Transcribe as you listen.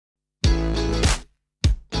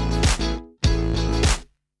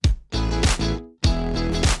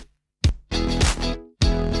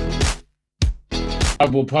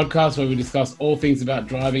Drivable podcast where we discuss all things about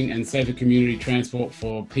driving and safer community transport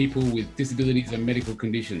for people with disabilities and medical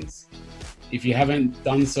conditions. If you haven't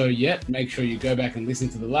done so yet, make sure you go back and listen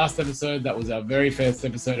to the last episode. That was our very first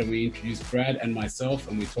episode, and we introduced Brad and myself,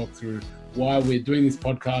 and we talked through why we're doing this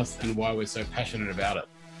podcast and why we're so passionate about it.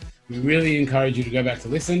 We really encourage you to go back to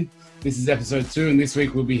listen. This is episode 2, and this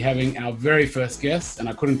week we'll be having our very first guest, and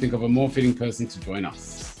I couldn't think of a more fitting person to join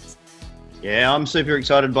us. Yeah, I'm super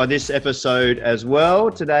excited by this episode as well.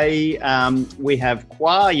 Today, we have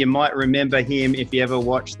Khoa. You might remember him if you ever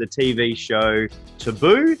watched the TV show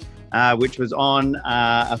Taboo, which was on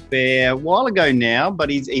a fair while ago now, but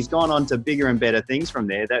he's gone on to bigger and better things from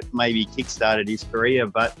there. That maybe kickstarted his career,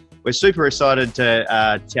 but we're super excited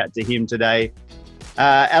to chat to him today.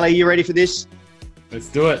 Ali, you ready for this? Let's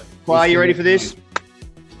do it. Khoa, you ready for this?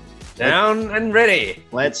 Down and ready.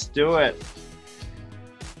 Let's do it.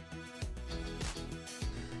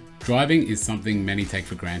 Driving is something many take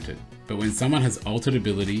for granted, but when someone has altered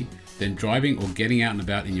ability, then driving or getting out and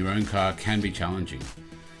about in your own car can be challenging.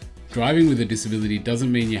 Driving with a disability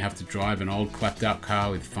doesn't mean you have to drive an old clapped out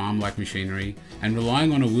car with farm-like machinery, and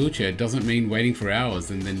relying on a wheelchair doesn't mean waiting for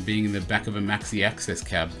hours and then being in the back of a maxi access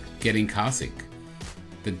cab getting carsick.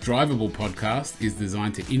 The Drivable podcast is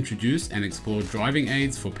designed to introduce and explore driving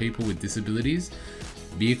aids for people with disabilities,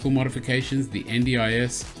 vehicle modifications, the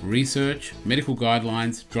NDIS, research, medical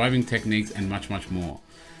guidelines, driving techniques, and much, much more.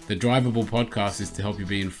 The Drivable podcast is to help you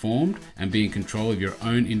be informed and be in control of your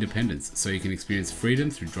own independence so you can experience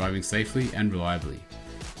freedom through driving safely and reliably.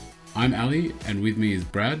 I'm Ali, and with me is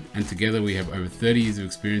Brad, and together we have over 30 years of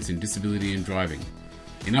experience in disability and driving.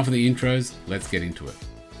 Enough of the intros, let's get into it.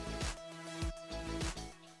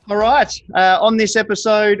 All right. On this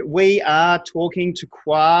episode, we are talking to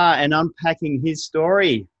Khoa and unpacking his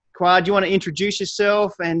story. Khoa, do you want to introduce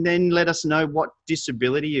yourself and then let us know what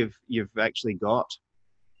disability you've actually got?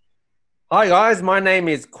 Hi guys, my name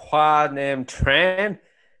is Khoa Nam Tran,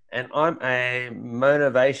 and I'm a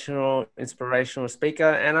motivational, inspirational speaker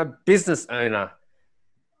and a business owner.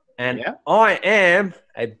 And I am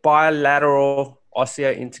a bilateral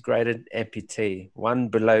osseointegrated amputee, one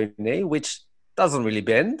below knee, which doesn't really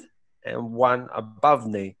bend, and one above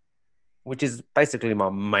knee, which is basically my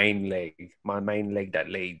main leg that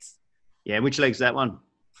leads. Yeah, which leg's that one?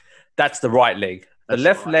 That's the right leg. The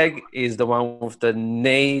left leg is the one with the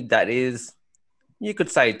knee that is, you could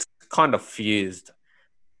say, it's kind of fused.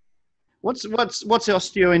 What's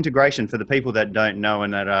osseointegration for the people that don't know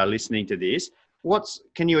and that are listening to this?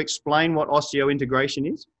 Can you explain what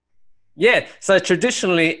osseointegration is? Yeah, so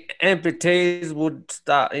traditionally amputees would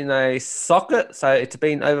start in a socket. So it's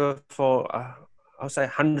been over for, I'll say,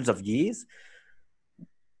 hundreds of years.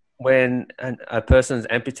 When a person's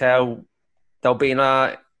amputated, they'll be in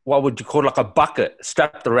a, what would you call, like a bucket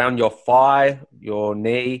strapped around your thigh, your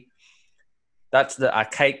knee. That's the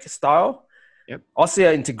archaic style. Yep.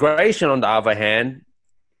 Osseointegration, on the other hand,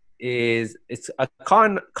 it's a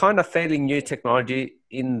kind of fairly new technology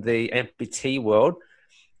in the amputee world.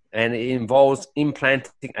 And it involves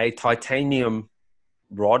implanting a titanium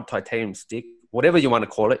rod, titanium stick, whatever you want to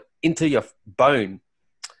call it, into your bone.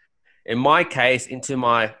 In my case, into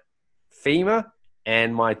my femur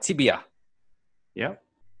and my tibia. Yeah.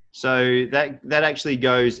 So that actually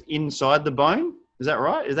goes inside the bone. Is that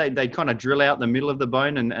right? They kind of drill out the middle of the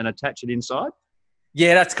bone and attach it inside?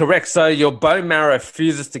 Yeah, that's correct. So your bone marrow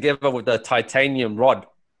fuses together with the titanium rod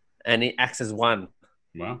and it acts as one.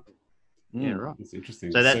 Wow. Yeah, right. That's interesting.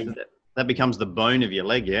 So that becomes the bone of your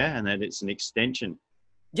leg, yeah? And that it's an extension.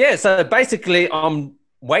 Yeah, so basically I'm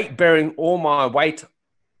weight bearing all my weight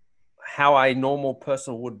how a normal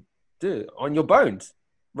person would do on your bones,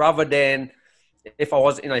 rather than if I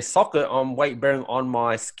was in a socket, I'm weight bearing on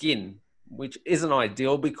my skin, which isn't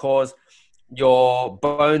ideal because your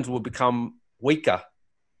bones will become weaker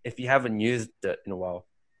if you haven't used it in a while.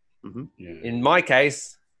 Mm-hmm. Yeah. In my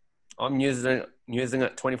case, I'm using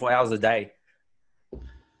it 24 hours a day.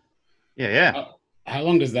 Yeah. How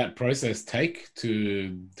long does that process take to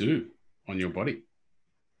do on your body?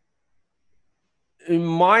 In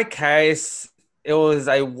my case, it was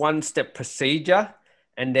a one-step procedure.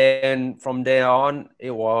 And then from there on,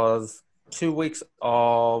 it was 2 weeks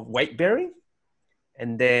of weight bearing.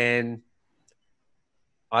 And then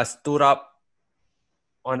I stood up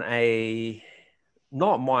on a,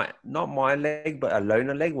 not my leg, but a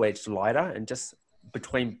loner leg where it's lighter and just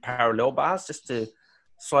between parallel bars, just to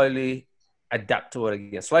slowly adapt to it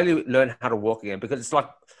again, slowly learn how to walk again, because it's like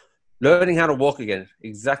learning how to walk again,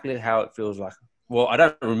 exactly how it feels like. Well, I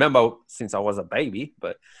don't remember since I was a baby,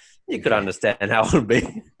 but you could understand how it would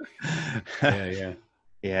be. Yeah.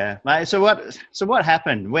 Yeah, mate. So what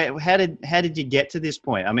happened? How did you get to this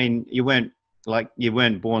point? I mean, you weren't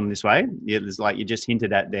born this way. It was like you just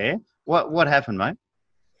hinted at there. What happened, mate?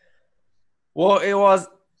 Well,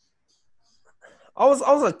 I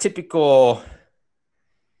was a typical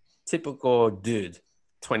dude,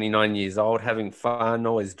 29 years old, having fun,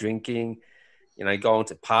 always drinking, going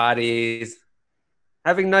to parties,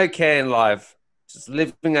 having no care in life, just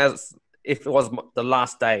living as if it was the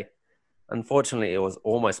last day. Unfortunately, it was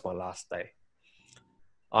almost my last day.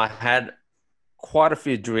 I had quite a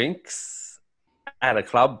few drinks at a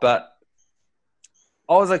club, but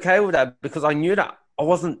I was okay with that because I knew that I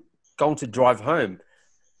wasn't going to drive home.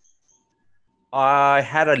 I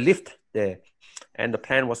had a lift there, and the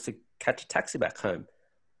plan was to catch a taxi back home.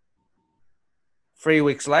 3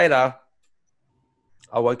 weeks later,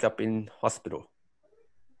 I woke up in hospital,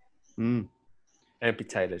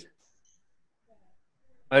 amputated,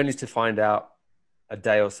 only to find out a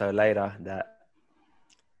day or so later that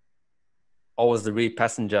I was the rear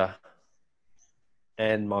passenger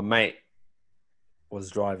and my mate was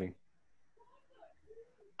driving.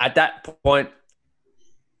 At that point,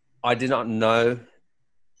 I did not know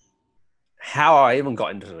how I even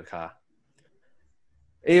got into the car.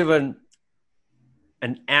 Even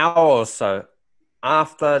an hour or so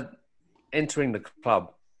after entering the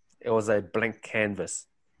club, it was a blank canvas.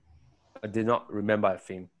 I did not remember a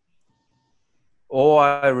thing. All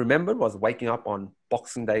I remembered was waking up on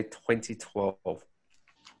Boxing Day 2012.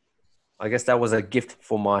 I guess that was a gift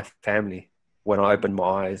for my family when I opened my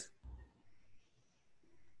eyes.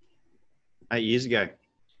 8 years ago.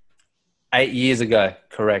 8 years ago,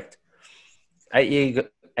 correct. 8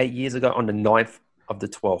 years ago on the 9th of the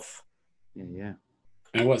 12th. Yeah.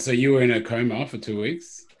 And so you were in a coma for 2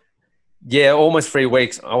 weeks? Yeah, almost 3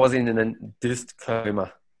 weeks. I was in an induced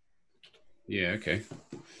coma. Yeah, okay.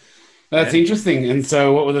 That's interesting. And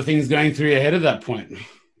so what were the things going through your head at that point?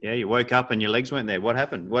 Yeah, you woke up and your legs weren't there. What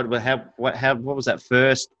happened? What was that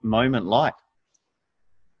first moment like?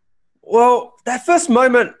 Well, that first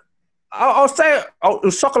moment, I'll say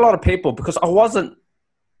it'll shock a lot of people because I wasn't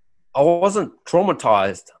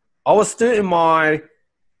traumatized. I was still in my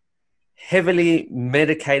heavily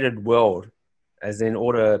medicated world, as in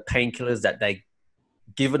all the painkillers that they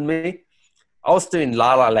given me. I was still in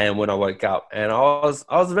La La Land when I woke up, and I was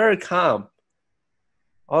very calm.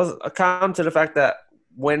 I was calm to the fact that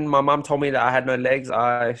when my mum told me that I had no legs,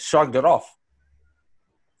 I shrugged it off.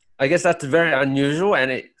 I guess that's very unusual,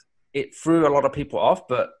 and it threw a lot of people off,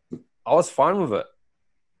 but I was fine with it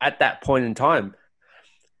at that point in time.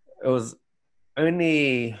 It was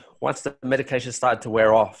only once the medication started to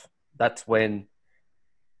wear off, that's when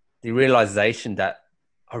the realization that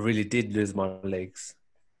I really did lose my legs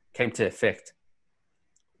came to effect.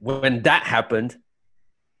 When that happened,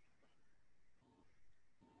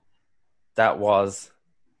 that was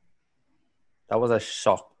a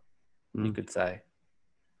shock, you could say.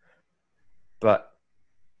 But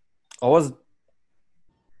I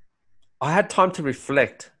had time to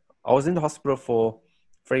reflect. I was in the hospital for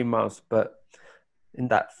 3 months, but in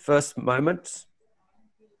that first moment,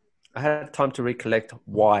 I had time to recollect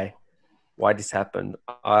why this happened.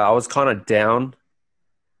 I was kind of down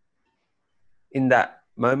in that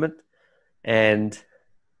moment, and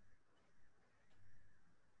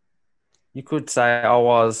you could say I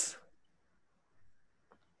was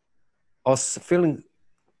feeling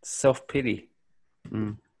self-pity.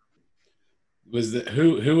 Who was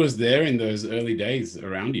there in those early days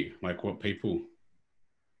around you? Like what people?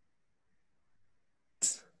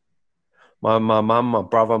 My mum, my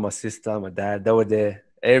brother, my sister, my dad, they were there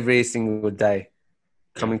every single day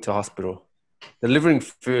coming to hospital, delivering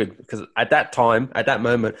food. Because at that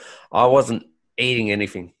moment, I wasn't eating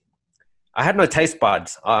anything. I had no taste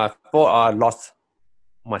buds. I thought I lost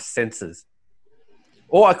my senses.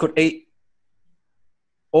 All I could eat,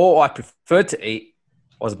 all I preferred to eat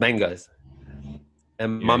was mangoes.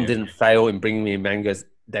 And Mum didn't fail in bringing me mangoes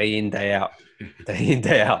day in, day out. Day in,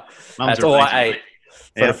 day out. That's all I ate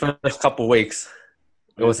for the first couple of weeks.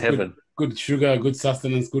 It was heaven. Good sugar, good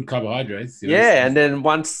sustenance, good carbohydrates. Yeah, and then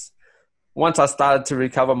once I started to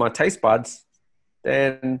recover my taste buds,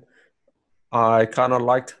 then I kind of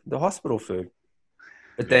liked the hospital food.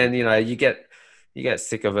 But then, you get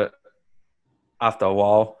sick of it after a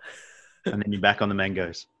while. And then you're back on the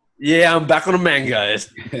mangoes. Yeah, I'm back on the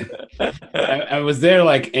mangoes. And was there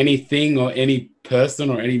like anything or any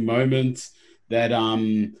person or any moment that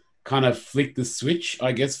kind of flicked the switch,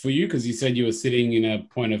 I guess, for you? Because you said you were sitting in a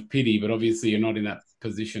point of pity, but obviously you're not in that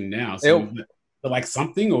position now. So was it like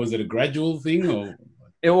something, or was it a gradual thing? Or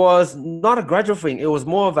it was not a gradual thing. It was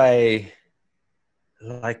more of a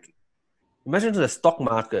imagine the stock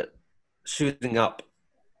market shooting up.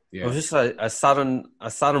 It was Yeah. just a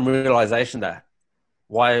sudden realization that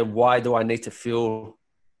why do I need to feel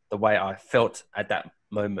the way I felt at that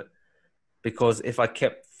moment? Because if I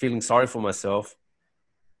kept feeling sorry for myself,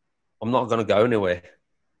 I'm not going to go anywhere.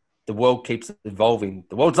 The world keeps evolving.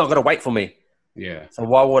 The world's not going to wait for me. Yeah. So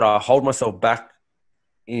why would I hold myself back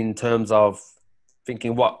in terms of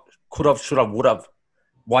thinking what could have, should have, would have?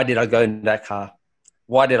 Why did I go in that car?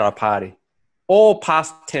 Why did I party? All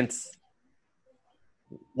past tense.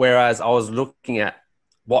 Whereas I was looking at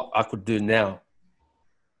what I could do now.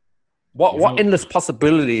 You What know, endless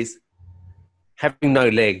possibilities having no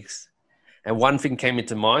legs. And one thing came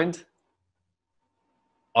into mind.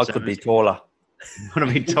 I So could be taller. you want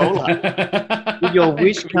to be taller? Did your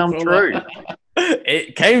wish come true?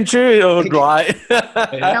 It came true, all right.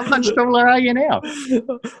 How much taller are you now?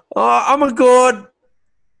 I'm a good,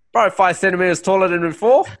 probably 5 centimeters taller than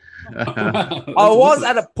before. I was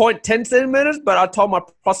at a point 10 centimeters, but I told my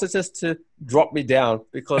prosthetist to drop me down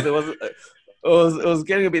because it was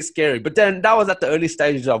getting a bit scary. But then that was at the early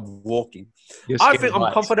stages of walking. I think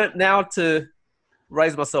I'm confident now to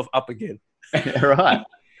raise myself up again. Right.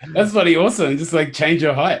 That's bloody awesome. Just like change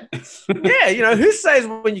your height. Yeah, you know, who says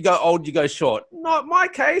when you go old, you go short? Not my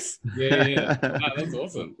case. Yeah. Wow, that's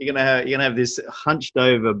awesome. You're gonna have this hunched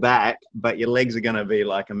over back, but your legs are gonna be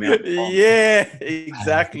like a mountain. Yeah,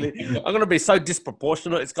 exactly. I'm going to be so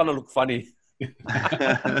disproportionate. It's going to look funny.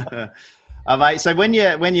 Mate, so when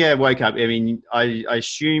you woke up, I mean, I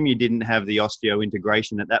assume you didn't have the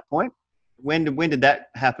osseointegration at that point. When did that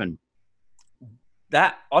happen?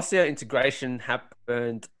 That osseointegration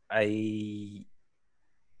happened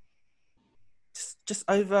just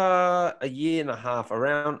over a year and a half,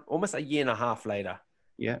 around almost a year and a half later.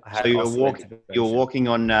 Yeah. I had So you were walking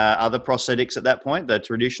on other prosthetics at that point, the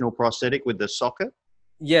traditional prosthetic with the socket?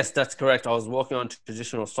 Yes, that's correct. I was walking on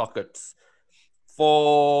traditional sockets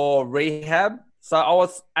for rehab. So I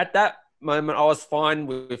was at that moment, I was fine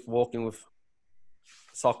with walking with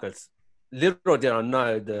sockets. Little did I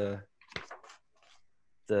know the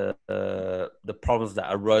problems that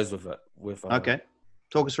arose with it. Okay.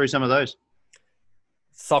 Talk us through some of those.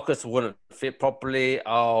 Sockets wouldn't fit properly. It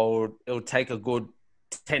would take a good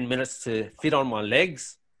 10 minutes to fit on my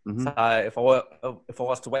legs. Mm-hmm. So if I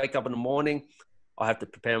was to wake up in the morning, I have to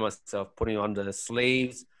prepare myself, putting on the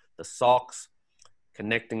sleeves, the socks,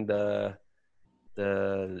 connecting the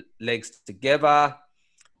legs together.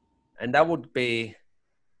 And that would be,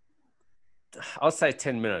 I'll say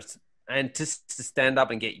 10 minutes. And just to stand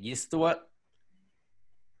up and get used to it.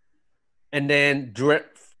 And then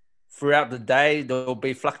throughout the day, there will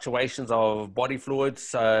be fluctuations of body fluids.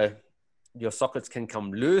 So your sockets can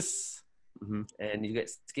come loose, mm-hmm. and you get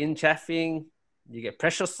skin chafing, you get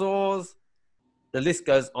pressure sores. The list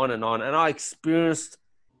goes on. And I experienced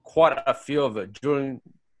quite a few of it during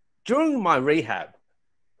my rehab.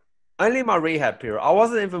 Only my rehab period. I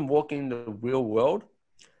wasn't even walking in the real world,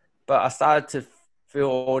 but I started to feel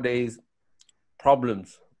all these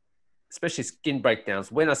problems, especially skin breakdowns.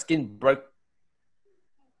 When a skin broke,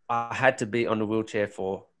 I had to be on the wheelchair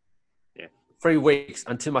for 3 weeks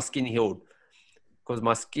until my skin healed, because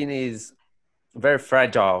my skin is very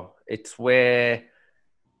fragile. It's where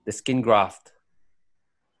the skin graft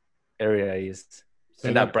area is. So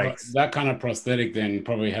and that breaks. That kind of prosthetic then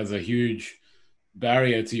probably has a huge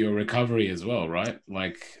barrier to your recovery as well, right?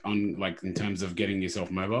 Like in terms of getting yourself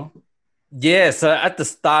mobile. Yeah. So at the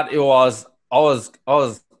start, I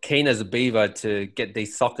was keen as a beaver to get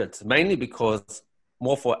these sockets, mainly because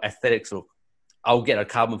more for aesthetics. I'll get a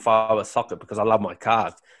carbon fiber socket because I love my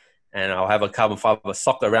cars, and I'll have a carbon fiber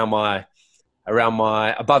socket around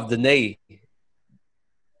my above the knee.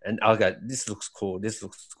 And I'll go, this looks cool.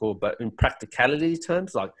 But in practicality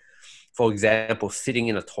terms, like, for example, sitting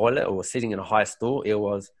in a toilet or sitting in a high stool, it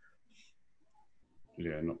was...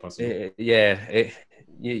 not possible.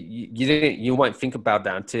 You won't think about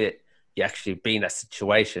that until you actually be in that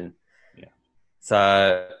situation. Yeah.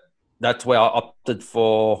 So that's where I opted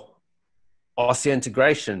for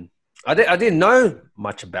osseointegration. I didn't know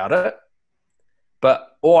much about it,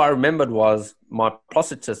 but all I remembered was my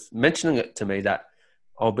prosthetist mentioning it to me that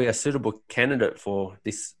I'll be a suitable candidate for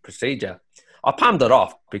this procedure. I palmed it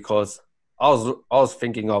off because I was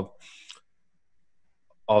thinking of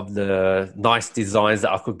the nice designs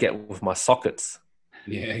that I could get with my sockets.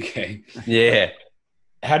 Yeah. Okay. Yeah.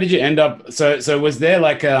 How did you end up? So was there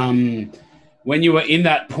like when you were in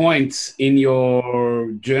that point in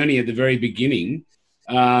your journey at the very beginning?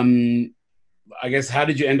 I guess, how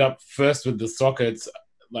did you end up first with the sockets?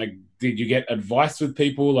 Like, did you get advice with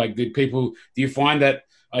people? Like, do you find that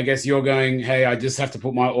I guess you're going, hey, I just have to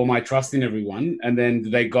put all my trust in everyone, and then do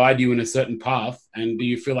they guide you in a certain path, and do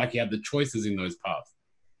you feel like you have the choices in those paths?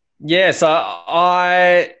 Yeah, so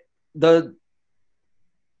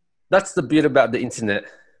that's the beauty about the internet.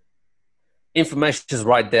 Information is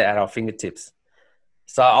right there at our fingertips.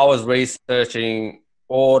 So I was researching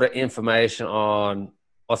all the information on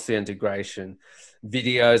osseointegration,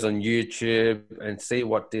 videos on YouTube, and see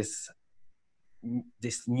what this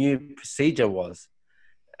new procedure was.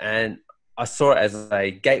 And I saw it as a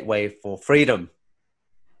gateway for freedom.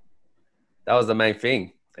 That was the main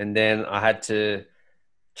thing. And then I had to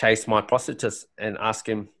chase my prosthetist and ask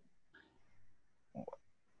him,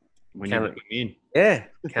 When you bring him in. yeah,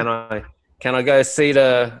 can I go see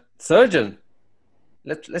the surgeon?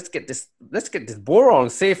 Let's get this ball rolling,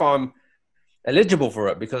 see if I'm eligible for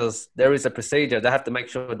it, because there is a procedure. They have to make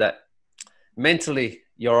sure that mentally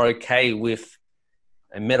you're okay with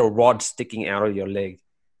a metal rod sticking out of your leg.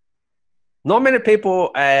 Not many people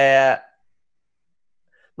are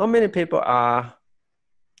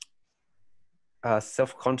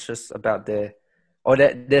self-conscious about they're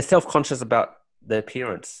self-conscious about their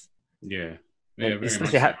appearance. Yeah,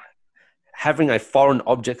 Especially having a foreign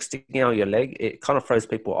object sticking out of your leg, it kind of throws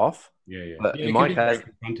people off. Yeah. But Yeah, in my case,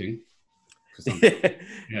 confronting.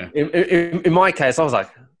 Yeah. In my case, I was like,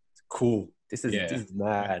 cool. This is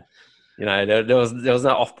mad. You know, there was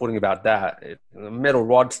no off-putting about that. A metal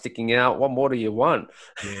rod sticking out. What more do you want?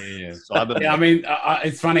 Yeah. I mean,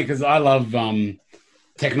 it's funny because I love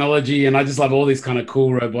technology, and I just love all this kind of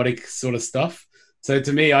cool robotic sort of stuff. So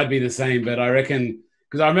to me, I'd be the same. But I reckon,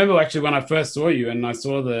 because I remember actually when I first saw you and I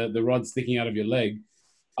saw the rod sticking out of your leg,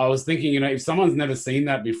 I was thinking, you know, if someone's never seen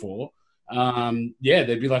that before, they'd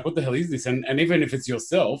be like, what the hell is this? And even if it's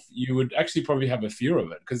yourself, you would actually probably have a fear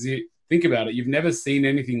of it, because you think about it, you've never seen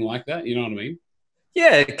anything like that. You know what I mean?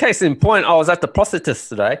 Yeah, case in point, I was at the prosthetist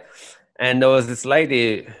today, and there was this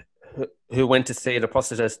lady who went to see the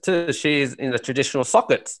prosthetist too. She's in the traditional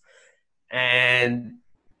sockets, and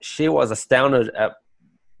she was astounded at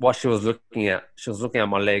what she was looking at. She was looking at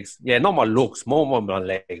my legs. Yeah, not my looks, more my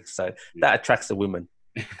legs. So that attracts the women.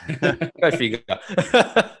 Go figure.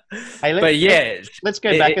 Hey, let's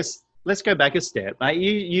go back a step.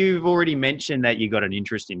 You've already mentioned that you got an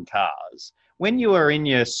interest in cars. When you were in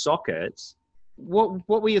your sockets, what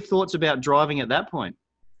were your thoughts about driving at that point?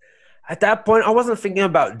 At that point, I wasn't thinking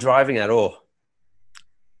about driving at all.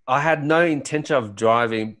 I had no intention of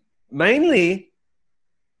driving, mainly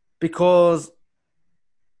because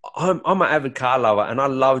I'm an avid car lover, and I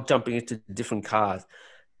love jumping into different cars.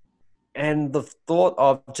 And the thought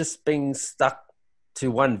of just being stuck to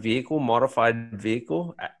one vehicle, modified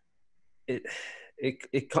vehicle,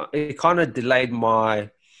 it kind of delayed my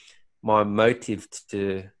motive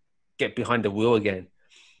to get behind the wheel again.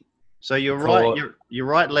 So your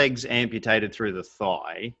right leg's amputated through the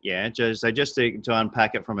thigh, yeah. Just to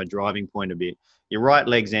unpack it from a driving point a bit, your right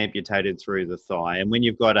leg's amputated through the thigh, and when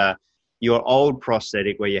you've got your old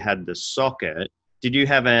prosthetic where you had the socket, did you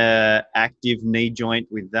have a active knee joint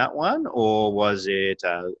with that one, or was it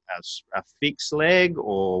a fixed leg,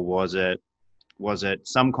 or was it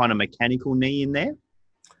some kind of mechanical knee in there?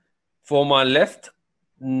 For my left,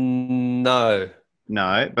 no.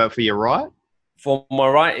 No, but for your right? For my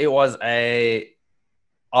right, it was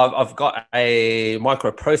I've got a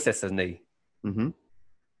microprocessor knee. Mm-hmm.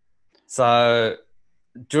 So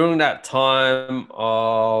during that time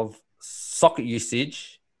of socket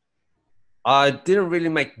usage, I didn't really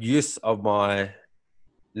make use of my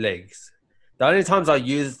legs. The only times I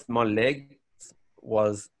used my legs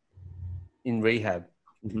was in rehab,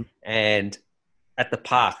 mm-hmm. and at the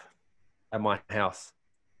park at my house.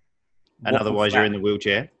 And otherwise you're in the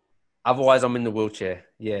wheelchair? Otherwise I'm in the wheelchair,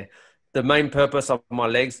 yeah. The main purpose of my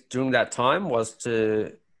legs during that time was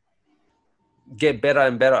to get better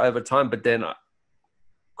and better over time, but then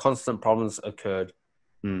constant problems occurred,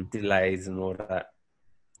 delays and all that.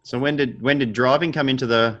 So when did driving come into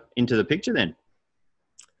the picture then?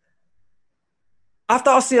 After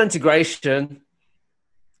osseointegration,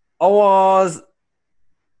 I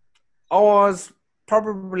was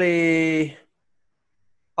probably,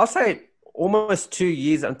 I'll say almost 2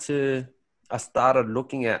 years until I started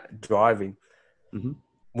looking at driving. Mm-hmm.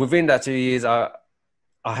 Within that 2 years, I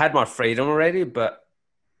had my freedom already, but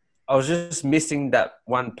I was just missing that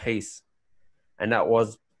one piece, and that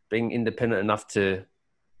was being independent enough to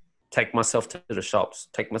take myself to the shops,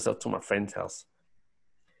 take myself to my friend's house.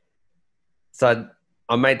 So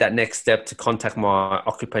I made that next step to contact my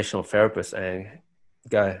occupational therapist and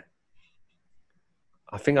go,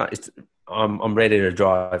 I think I'm ready to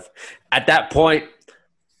drive. At that point,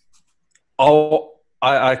 I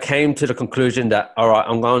I came to the conclusion that, all right,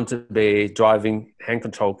 I'm going to be driving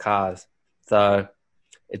hand-controlled cars. So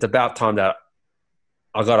it's about time that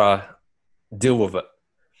I got to deal with it.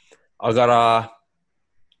 I got to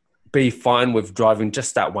be fine with driving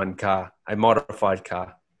just that one car, a modified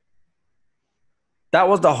car. That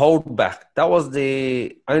was the holdback. That was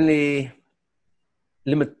the only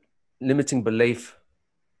limiting belief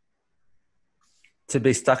to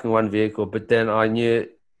be stuck in one vehicle. But then I knew,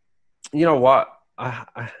 you know what?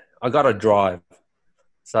 I got to drive.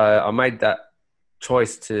 So I made that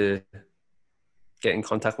choice to get in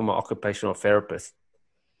contact with my occupational therapist.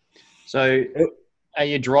 So are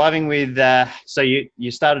you driving with, so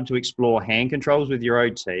you started to explore hand controls with your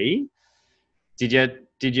OT. Do you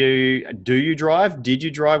drive? Did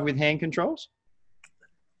you drive with hand controls?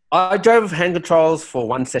 I drove with hand controls for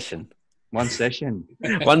one session. One session.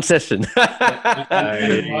 One session.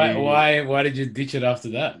 Why did you ditch it after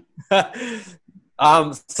that?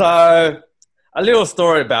 So a little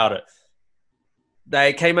story about it.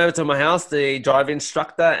 They came over to my house, the driving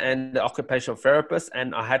instructor and the occupational therapist,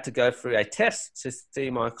 and I had to go through a test to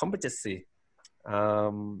see my competency,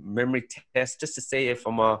 memory test, just to see if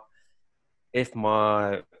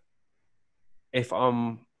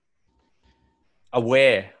I'm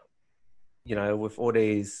aware, you know, with all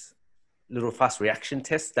these little fast reaction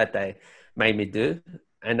tests that they made me do.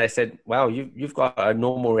 And they said, wow, you've got a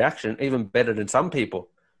normal reaction, even better than some people.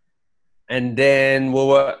 And then we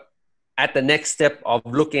were at the next step of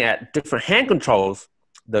looking at different hand controls,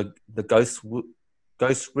 the ghost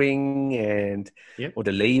ring and or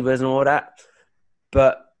the levers and all that.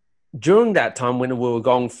 But during that time when we were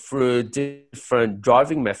going through different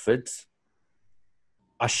driving methods,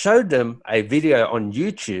 I showed them a video on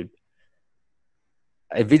YouTube,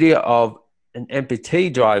 a video of an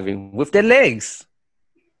amputee driving with their legs.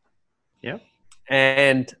 Yeah.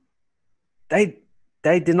 And they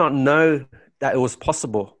did not know that it was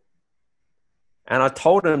possible. And I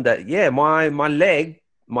told them that, yeah, my leg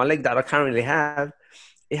that I currently have,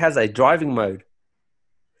 it has a driving mode.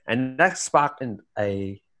 And that sparked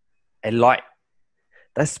a light.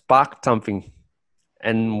 That sparked something.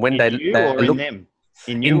 And when they looked, in them?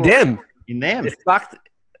 In them. In them. It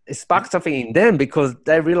sparked something in them because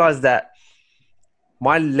they realized that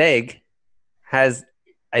my leg has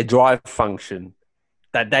a drive function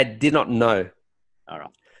that they did not know. All right,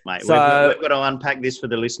 mate. So, we've got to unpack this for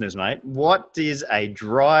the listeners, mate. What does a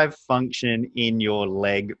drive function in your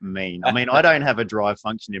leg mean? I mean, I don't have a drive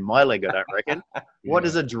function in my leg, I don't reckon. What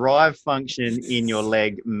does a drive function in your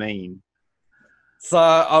leg mean? So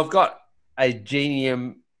I've got a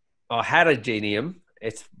Genium, I had a Genium.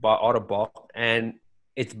 It's by Otterbach, and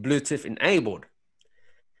it's Bluetooth enabled.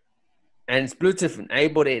 And it's Bluetooth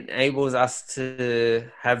enabled. It enables us to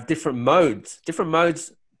have different modes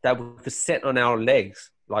that we could set on our legs,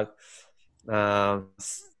 like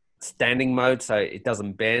standing mode, so it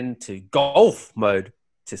doesn't bend, to golf mode,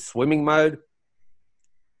 to swimming mode,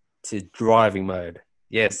 to driving mode.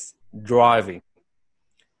 Yes, driving.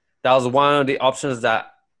 That was one of the options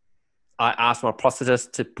that I asked my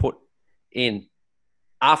prosthetist to put in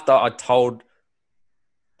after I told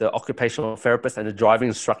the occupational therapist and the driving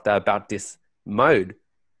instructor about this mode.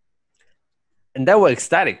 And they were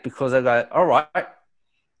ecstatic because they go, all right,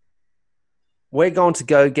 we're going to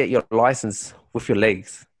go get your license with your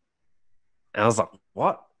legs. And I was like,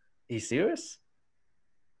 what? Are you serious?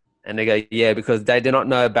 And they go, yeah, because they did not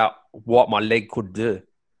know about what my leg could do.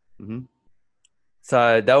 Mm-hmm.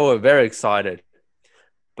 So they were very excited.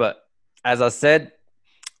 But as I said,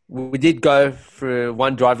 we did go through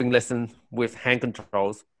one driving lesson with hand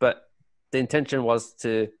controls, but the intention was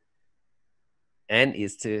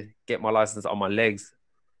is to get my license on my legs.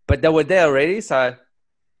 But they were there already, so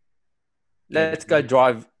let's go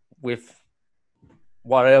drive with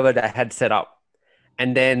whatever they had set up,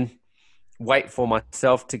 and then wait for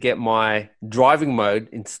myself to get my driving mode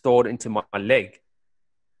installed into my leg.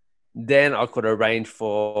 Then I could arrange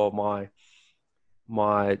for my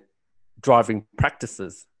driving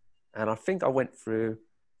practices. And I think I went through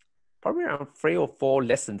probably around 3 or 4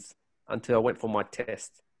 lessons until I went for my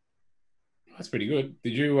test. That's pretty good.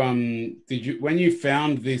 Did you when you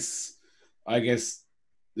found this, I guess,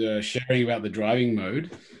 sharing about the driving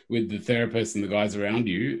mode with the therapist and the guys around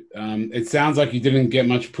you, it sounds like you didn't get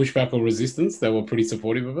much pushback or resistance. They were pretty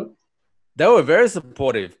supportive of it. They were very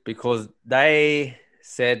supportive because they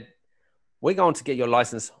said, we're going to get your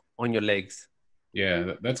license on your legs.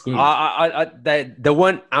 Yeah, that's good. They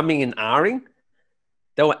weren't umming and ahhing.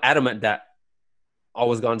 They were adamant that I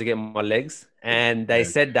was going to get my legs. And they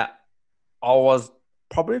said that I was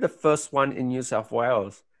probably the first one in New South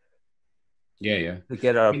Wales Yeah, yeah. to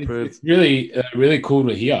get it I mean, approved. it's really, really cool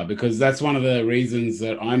to hear, because that's one of the reasons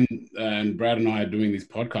that I'm and Brad and I are doing this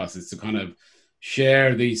podcast, is to kind of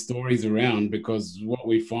share these stories around, because what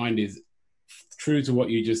we find is true to what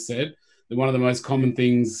you just said. That one of the most common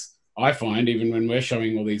things I find, even when we're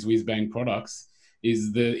showing all these whiz bang products,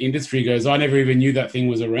 is the industry goes, "I never even knew that thing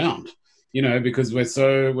was around." Because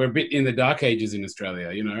we're a bit in the dark ages in Australia,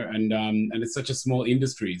 and it's such a small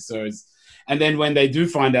industry. And then when they do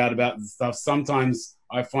find out about the stuff, sometimes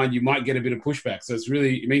I find you might get a bit of pushback. So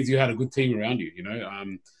it means you had a good team around you,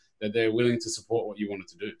 that they're willing to support what you wanted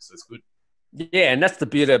to do. So it's good. Yeah, and that's the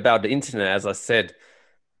beauty about the internet. As I said,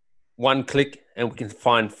 one click and we can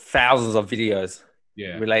find thousands of videos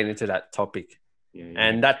relating to that topic. Yeah.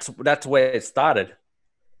 And that's where it started.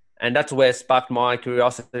 And that's where it sparked my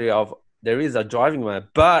curiosity of there is a driving mode.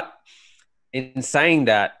 But in saying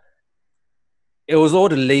that, it was all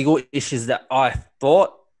the legal issues that I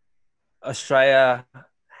thought Australia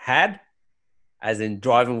had, as in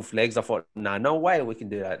driving with legs. I thought, no way we can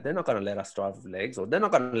do that. They're not going to let us drive with legs, or they're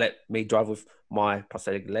not going to let me drive with my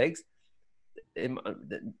prosthetic legs.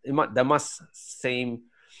 That must seem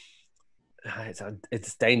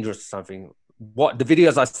it's dangerous or something. What the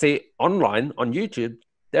videos I see online on YouTube,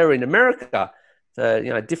 they're in America,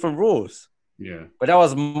 so different rules. Yeah, but that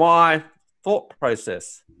was my thought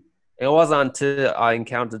process. It wasn't until I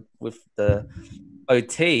encountered with the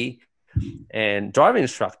OT and driving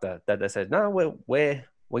instructor that they said, "No, we're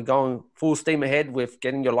going full steam ahead with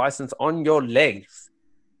getting your license on your legs."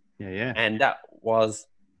 Yeah. And that was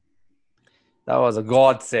a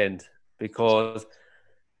godsend, because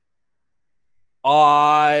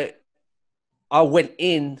I went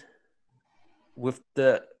in with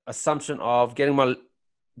the assumption of getting my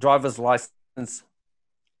driver's license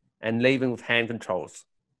and leaving with hand controls.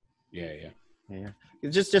 Yeah.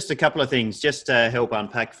 Just a couple of things, just to help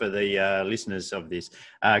unpack for the listeners of this,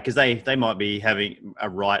 because they might be having a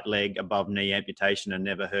right leg above knee amputation and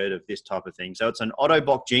never heard of this type of thing. So it's an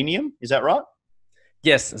autoboccenium, is that right?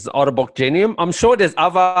 Yes, it's autoboccenium. I'm sure there's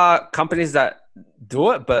other companies that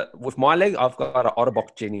do it, but with my leg, I've got an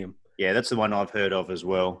autoboccenium. Yeah, that's the one I've heard of as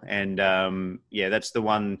well. And that's the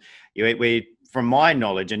one we, from my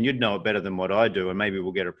knowledge, and you'd know it better than what I do, and maybe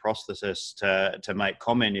we'll get a prosthetist to make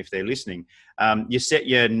comment if they're listening. You set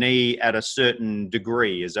your knee at a certain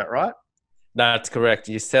degree, is that right? That's correct.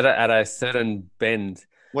 You set it at a certain bend.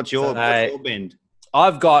 What's your bend?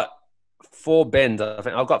 I've got 4 bends. I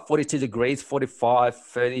think I've got 42 degrees, 45,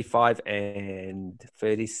 35, and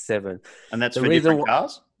 37. And that's for different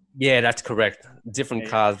cars? Yeah, that's correct. Different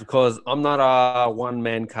cars, because I'm not a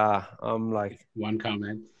one-man car. I'm like one car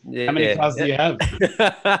man. Yeah, how many cars do you have?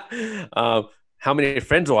 How many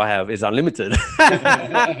friends do I have is unlimited.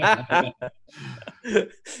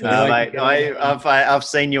 Mate, I've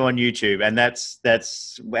seen you on YouTube, and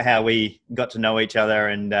that's how we got to know each other.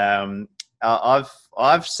 And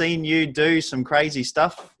I've seen you do some crazy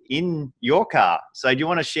stuff in your car. So do you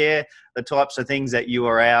want to share the types of things that you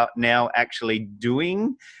are out now actually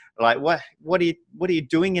doing? Like what are you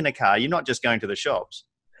doing in a car? You're not just going to the shops.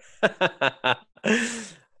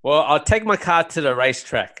 Well, I'll take my car to the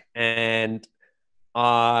racetrack, and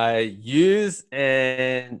I use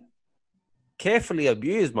and carefully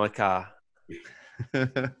abuse my car.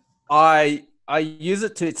 I use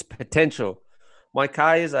it to its potential. My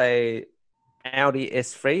car is a Audi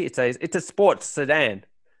S3. It's a sports sedan.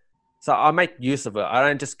 So I make use of it. I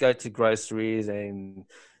don't just go to groceries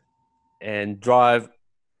and drive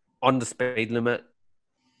on the speed limit.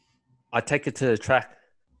 I take it to the track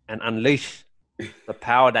and unleash the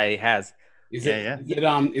power that it has. Is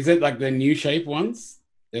it like the new shape ones,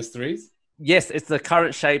 S3s? Yes, it's the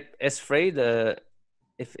current shape S3.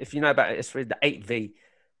 If you know about S3, the 8V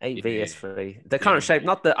S3. The current shape,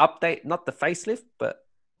 not the update, not the facelift, but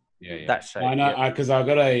that shape. I know, because I've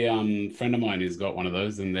got a friend of mine who's got one of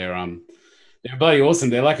those, and they're bloody awesome.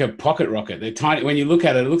 They're like a pocket rocket. They're tiny. When you look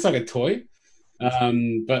at it, it looks like a toy.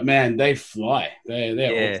 But man, they fly. They're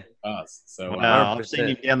awesome cars. So I've seen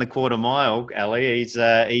him down the quarter mile, Ali.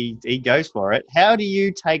 He goes for it. How do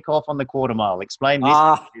you take off on the quarter mile? Explain this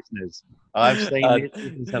to listeners. I've seen this.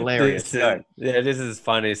 This is hilarious. This is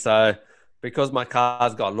funny. So because my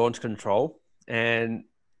car's got launch control, and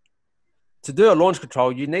to do a launch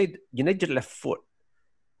control, you need your left foot.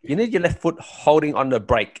 You need your left foot holding on the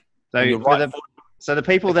brake. So the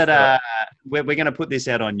people that are, we're going to put this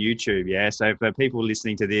out on YouTube, yeah? So for people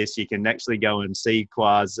listening to this, you can actually go and see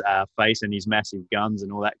Khoa's face and his massive guns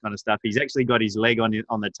and all that kind of stuff. He's actually got his leg on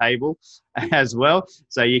the table as well.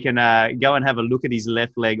 So you can go and have a look at his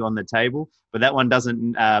left leg on the table, but that one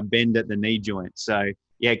doesn't bend at the knee joint. So,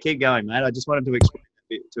 yeah, keep going, mate. I just wanted to explain that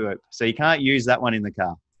bit to it. So you can't use that one in the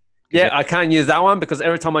car. Yeah, I can't use that one because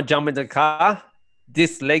every time I jump into the car,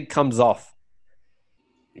 this leg comes off.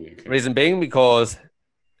 Okay. Reason being because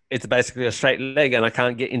it's basically a straight leg and I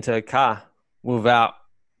can't get into a car without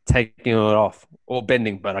taking it off or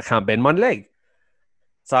bending, but I can't bend my leg.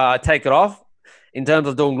 So I take it off. In terms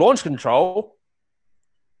of doing launch control,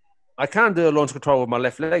 I can't do a launch control with my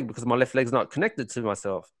left leg because my left leg's not connected to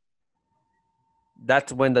myself.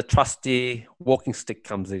 That's when the trusty walking stick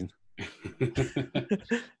comes in.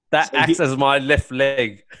 That acts as my left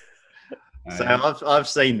leg. So I've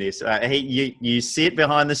seen this. You sit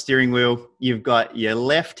behind the steering wheel. You've got your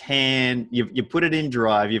left hand. You put it in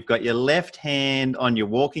drive. You've got your left hand on your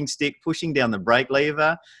walking stick, pushing down the brake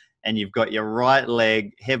lever, and you've got your right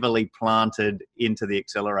leg heavily planted into the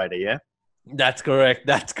accelerator. Yeah, that's correct.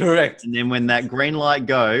 That's correct. And then when that green light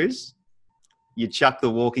goes, you chuck the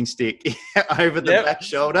walking stick over the back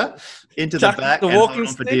shoulder into the back and hold on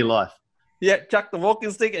for dear life. Yeah, chuck the walking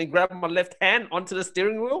stick and grab my left hand onto the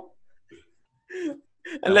steering wheel.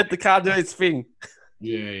 And let the car do its thing.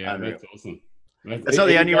 Yeah, that's awesome. That's not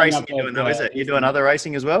the only racing you're doing, though, is it? You're doing other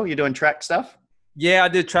racing as well? You're doing track stuff? Yeah, I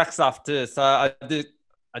do track stuff too. So I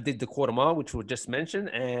did the quarter mile, which we just mentioned,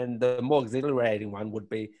 and the more exhilarating one would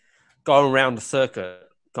be going around the circuit,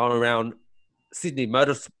 going around Sydney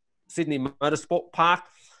Motorsport Park,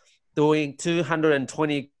 doing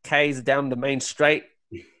 220 Ks down the main straight.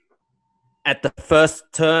 At the first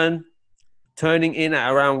turn, turning in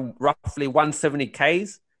at around roughly 170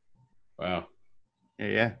 Ks. Wow.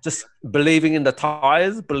 Yeah. Just believing in the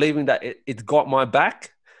tires, believing that it's got my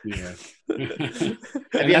back. Yeah.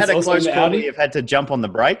 Have you had a close call where you've had to jump on the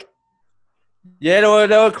brake? Yeah,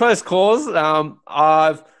 there were close calls.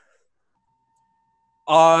 I've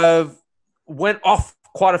went off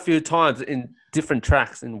quite a few times in different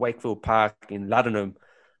tracks in Wakefield Park, in Luddenham,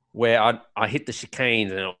 where I hit the chicanes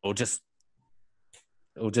and it'll just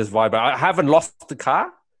vibrate. I haven't lost the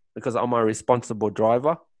car because I'm a responsible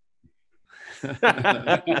driver.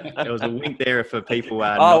 There was a wink there for people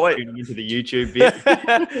not tuning into the YouTube bit.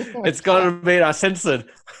 It's going to be censored.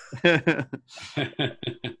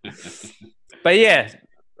 But yeah,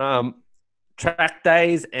 track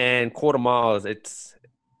days and quarter miles. It's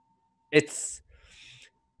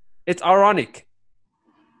ironic.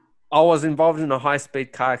 I was involved in a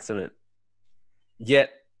high-speed car accident,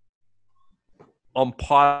 yet I'm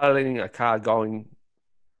piloting a car going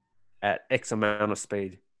at X amount of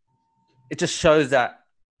speed. It just shows that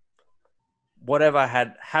whatever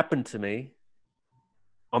had happened to me,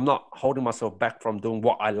 I'm not holding myself back from doing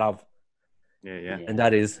what I love. Yeah. And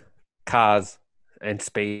that is cars and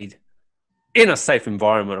speed in a safe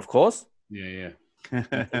environment, of course. Yeah.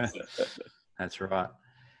 That's right.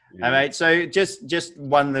 Yeah. Hey, mate, so just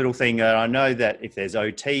one little thing. I know that if there's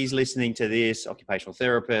OTs listening to this, occupational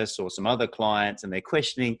therapists or some other clients, and they're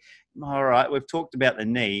questioning, all right, we've talked about the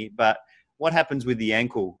knee, but what happens with the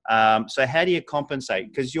ankle? So how do you compensate?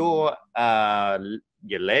 Because your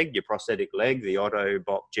leg, your prosthetic leg, the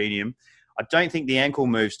Autobot Genium, I don't think the ankle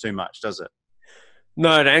moves too much, does it?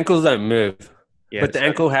 No, the ankles don't move. Yeah, but the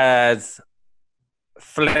ankle has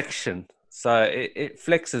flexion. So it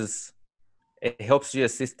flexes. It helps you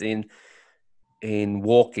assist in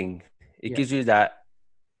walking. It gives you that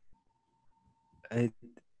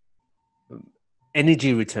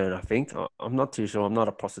energy return, I think. I'm not too sure. I'm not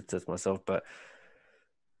a prosthetist myself, but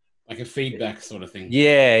like a feedback sort of thing.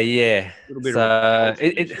 Yeah. A little bit of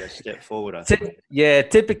a step forward, I think. Yeah,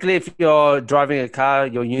 typically if you're driving a car,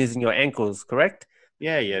 you're using your ankles, correct?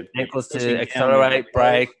 Yeah. Ankles to accelerate,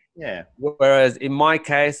 brake. Yeah. Whereas in my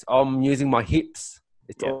case, I'm using my hips.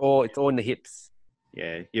 It's all in the hips.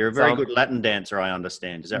 Yeah, you're a very good Latin dancer, I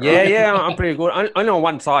understand. Is that right? Yeah, I'm pretty good. Only on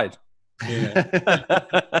one side. Yeah.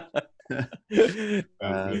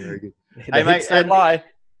 Very good. Hey, mate, don't lie.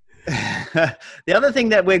 The other thing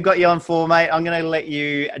that we've got you on for, mate, I'm going to let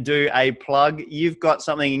you do a plug. You've got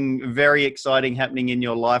something very exciting happening in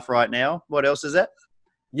your life right now. What else is it?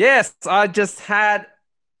 Yes, I just had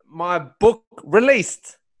my book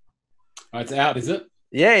released. Oh, it's out, is it?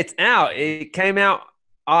 Yeah, it's out. It came out.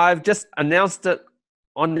 I've just announced it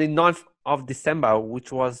on the 9th of December,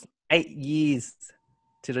 which was 8 years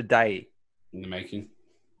to the day. In the making.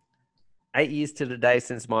 8 years to the day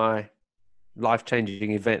since my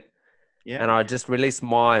life-changing event. Yeah. And I just released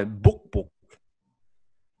my book.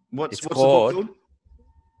 What's the book called?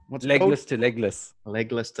 What's Legless to Legless.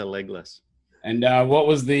 Legless to Legless. And what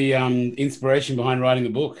was the inspiration behind writing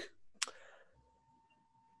the book?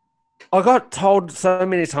 I got told so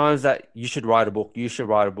many times that you should write a book.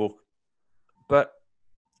 But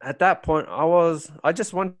at that point, I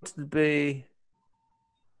just wanted to be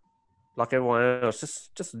like everyone else.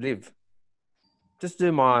 Just live. Just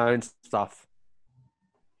do my own stuff.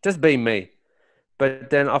 Just be me.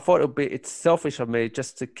 But then I thought it's selfish of me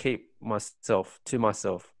just to keep myself to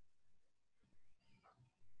myself.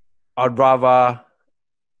 I'd rather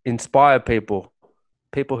inspire people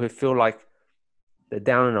who feel like they're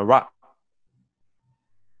down in a rut.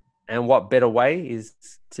 And what better way is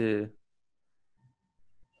to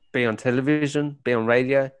be on television, be on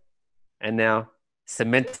radio, and now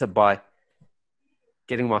cemented by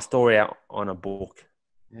getting my story out on a book.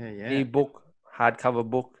 Yeah. E-book, hardcover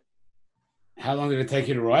book. How long did it take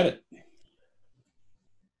you to write it?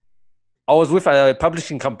 I was with a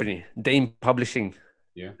publishing company, Dean Publishing.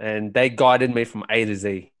 Yeah. And they guided me from A to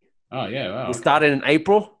Z. Oh, yeah. Wow. We started in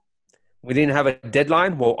April. We didn't have a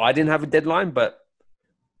deadline. Well, I didn't have a deadline, but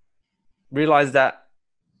realized that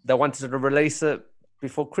they wanted to release it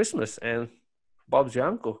before Christmas, and Bob's your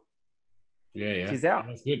uncle. Yeah. He's out.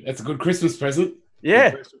 That's good. That's a good Christmas present.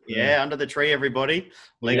 Yeah. Yeah, under the tree, everybody.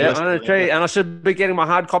 Yeah, under the tree. And I should be getting my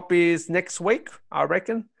hard copies next week, I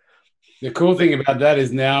reckon. The cool thing about that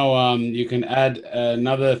is now you can add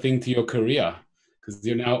another thing to your career because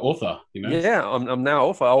you're now author, you know? Yeah, I'm now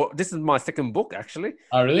author. This is my second book, actually.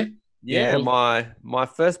 Oh, really? Yeah, my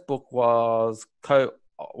first book was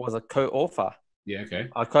a co-author. Yeah, okay.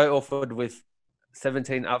 I co-authored with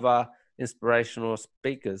 17 other inspirational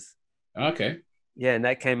speakers. Okay. Yeah, and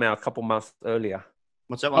that came out a couple months earlier.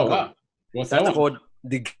 What's that one called? Wow. What's that That's one? called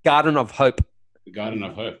The Garden of Hope. The Garden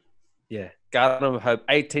of Hope. Yeah, Garden of Hope.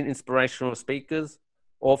 18 inspirational speakers,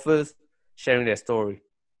 authors, sharing their story.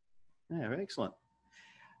 Yeah, excellent.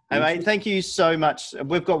 Hey, mate, thank you so much.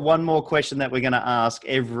 We've got one more question that we're going to ask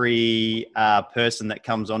every person that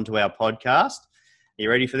comes onto our podcast. Are you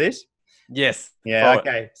ready for this? Yes. Yeah,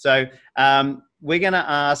 okay. So we're going to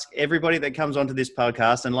ask everybody that comes onto this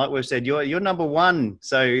podcast, and like we've said, you're number one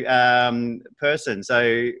person.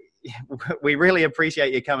 So we really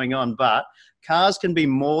appreciate you coming on, but cars can be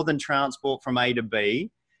more than transport from A to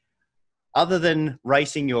B. Other than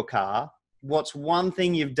racing your car, what's one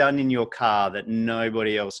thing you've done in your car that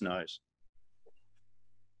nobody else knows?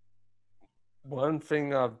 One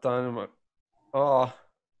thing I've done in my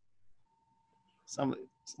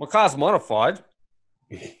car's modified.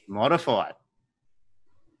 Modified.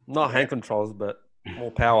 Not hand controls, but more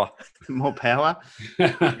power. More power?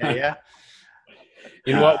 Yeah.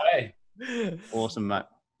 In what way? Awesome, mate.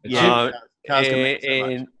 Yeah, cars can make so much.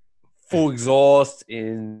 in full exhaust,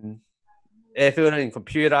 in air filtering,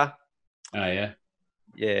 computer. Oh, yeah.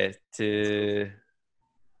 Yeah, to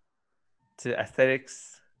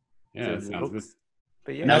aesthetics. Yeah, that sounds good.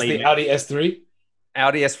 But yeah, And that's the Audi S3?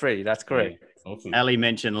 Audi S3, that's correct. Yeah, awesome. Ali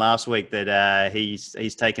mentioned last week that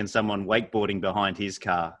he's taken someone wakeboarding behind his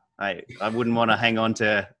car. I wouldn't want to hang on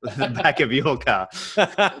to the back of your car.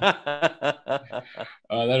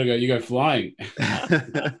 Oh, that'll go. You go flying.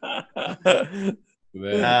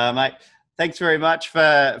 Mate, thanks very much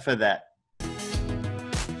for that.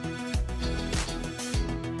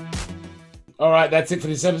 All right, that's it for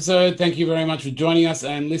this episode. Thank you very much for joining us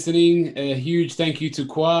and listening. A huge thank you to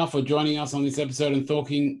Khoa for joining us on this episode and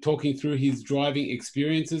talking through his driving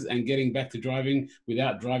experiences and getting back to driving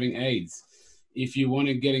without driving aids. If you want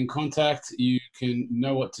to get in contact, you can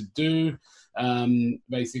know what to do.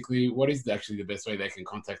 Basically, what is actually the best way they can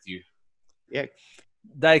contact you? Yeah,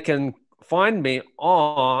 they can find me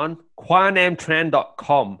on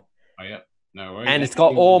khoanamtran.com. Oh, yeah. No worries. And it's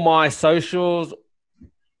got all my socials,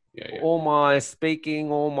 yeah. all my speaking,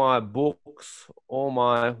 all my books, all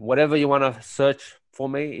my whatever you want to search for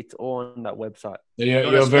me, it's all on that website. So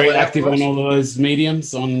you're very active on all of those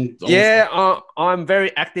mediums? I'm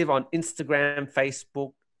very active on Instagram,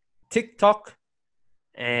 Facebook, TikTok,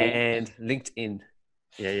 and LinkedIn.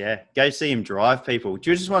 Yeah. Go see him drive, people.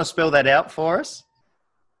 Do you just want to spell that out for us?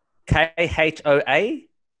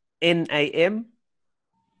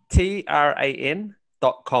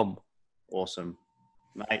 KHOANAMTRAN.com. Awesome.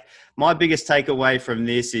 Mate, my biggest takeaway from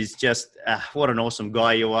this is just what an awesome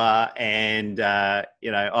guy you are, and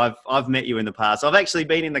I've met you in the past. I've actually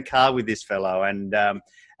been in the car with this fellow, and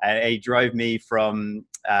he drove me from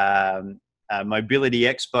Mobility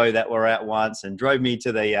Expo that we're at once, and drove me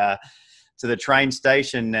to the train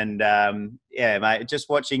station. And mate, just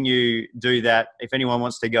watching you do that. If anyone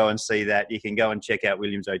wants to go and see that, you can go and check out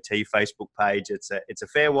Williams OT Facebook page. It's a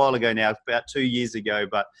fair while ago now, about 2 years ago,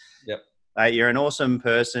 but. Yep. You're an awesome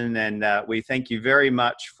person, and we thank you very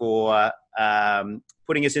much for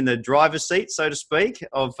putting us in the driver's seat, so to speak,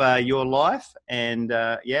 of your life. And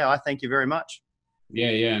I thank you very much.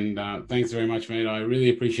 Yeah, and thanks very much, mate. I really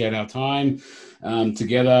appreciate our time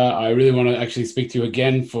together. I really want to actually speak to you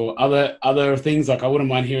again for other things. Like I wouldn't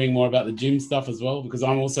mind hearing more about the gym stuff as well, because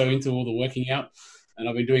I'm also into all the working out, and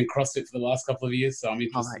I've been doing CrossFit for the last couple of years, so I'm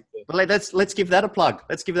interested. Well, let's give that a plug.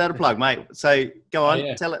 Let's give that a plug, mate. So go on,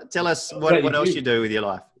 yeah. tell us what else you do with your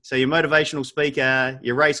life. So you're a motivational speaker,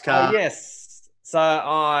 your race car. Yes. So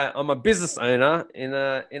I'm a business owner in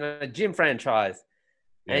a gym franchise.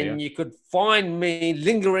 And you could find me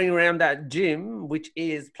lingering around that gym, which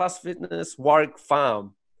is Plus Fitness Warwick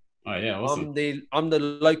Farm. Oh yeah, awesome. I'm the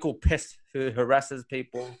local pest who harasses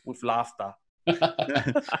people with laughter.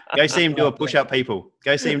 Go see him do a push-up, people.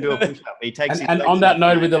 Go see him do a push-up. He takes. And on that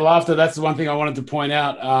note, with the laughter, that's the one thing I wanted to point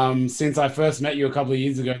out. Since I first met you a couple of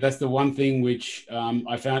years ago, that's the one thing which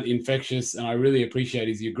I found infectious, and I really appreciate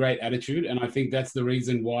is your great attitude. And I think that's the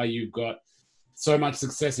reason why you've got so much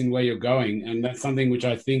success in where you're going, and that's something which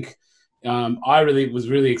I think I was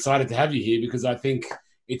really excited to have you here, because I think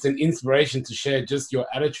it's an inspiration to share just your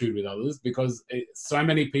attitude with others, because so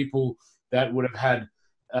many people that would have had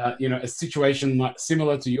a situation like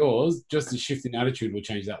similar to yours, just a shift in attitude will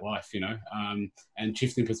change that life, and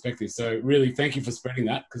shift in perspective. So really thank you for spreading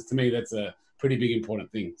that, because to me that's a pretty big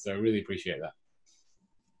important thing. So I really appreciate that.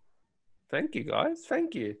 Thank you, guys.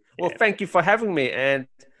 Thank you. Well, thank you for having me, and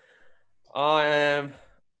I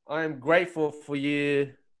am grateful for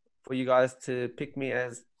you guys to pick me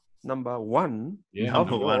as number one. Yeah,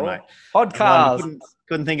 number one, mate. Podcast.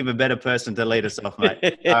 Couldn't think of a better person to lead us off,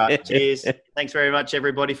 mate. All right, cheers. Thanks very much,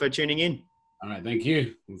 everybody, for tuning in. All right, thank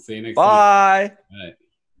you. We'll see you next time. Bye. Bye.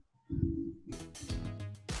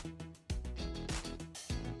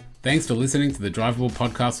 Thanks for listening to the Drivable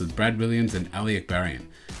Podcast with Brad Williams and Ali Akbarian.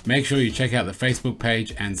 Make sure you check out the Facebook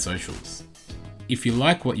page and socials. If you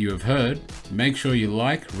like what you have heard, make sure you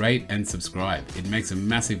like, rate, and subscribe. It makes a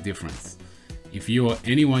massive difference. If you or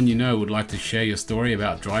anyone you know would like to share your story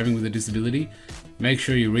about driving with a disability, make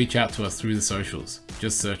sure you reach out to us through the socials.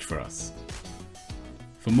 Just search for us.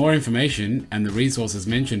 For more information and the resources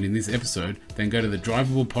mentioned in this episode, then go to the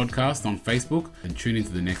Drivable Podcast on Facebook and tune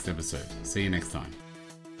into the next episode. See you next time.